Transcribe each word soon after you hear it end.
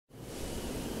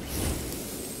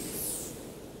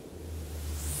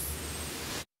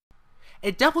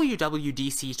At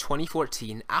WWDC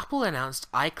 2014, Apple announced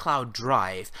iCloud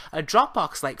Drive, a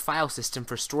Dropbox-like file system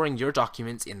for storing your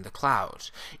documents in the cloud.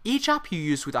 Each app you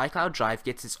use with iCloud Drive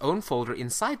gets its own folder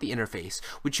inside the interface,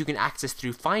 which you can access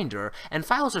through Finder, and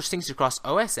files are synced across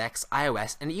OS X,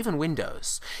 iOS, and even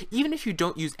Windows. Even if you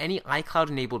don't use any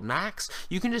iCloud-enabled Macs,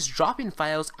 you can just drop in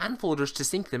files and folders to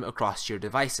sync them across your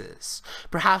devices.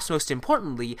 Perhaps most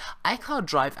importantly, iCloud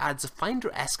Drive adds a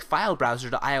Finder-esque file browser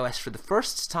to iOS for the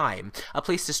first time, a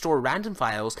place to store random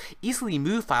files, easily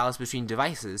move files between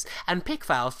devices, and pick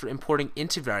files for importing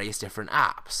into various different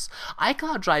apps.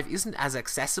 iCloud Drive isn't as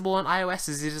accessible on iOS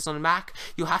as it is on Mac.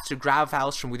 You'll have to grab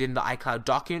files from within the iCloud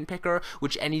document picker,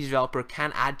 which any developer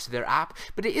can add to their app,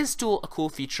 but it is still a cool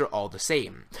feature all the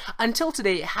same. Until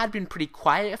today, it had been pretty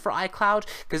quiet for iCloud,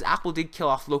 because Apple did kill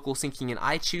off local syncing in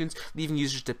iTunes, leaving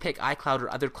users to pick iCloud or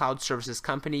other cloud services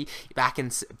company back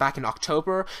in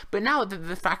October, but now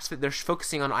the fact that they're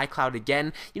focusing on iCloud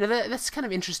again, that's kind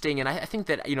of interesting, and I think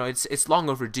that, it's long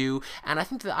overdue, and I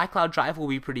think that iCloud Drive will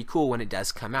be pretty cool when it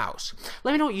does come out.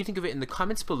 Let me know what you think of it in the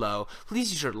comments below. Please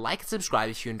be sure to like and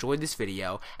subscribe if you enjoyed this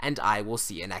video, and I will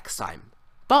see you next time.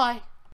 Bye!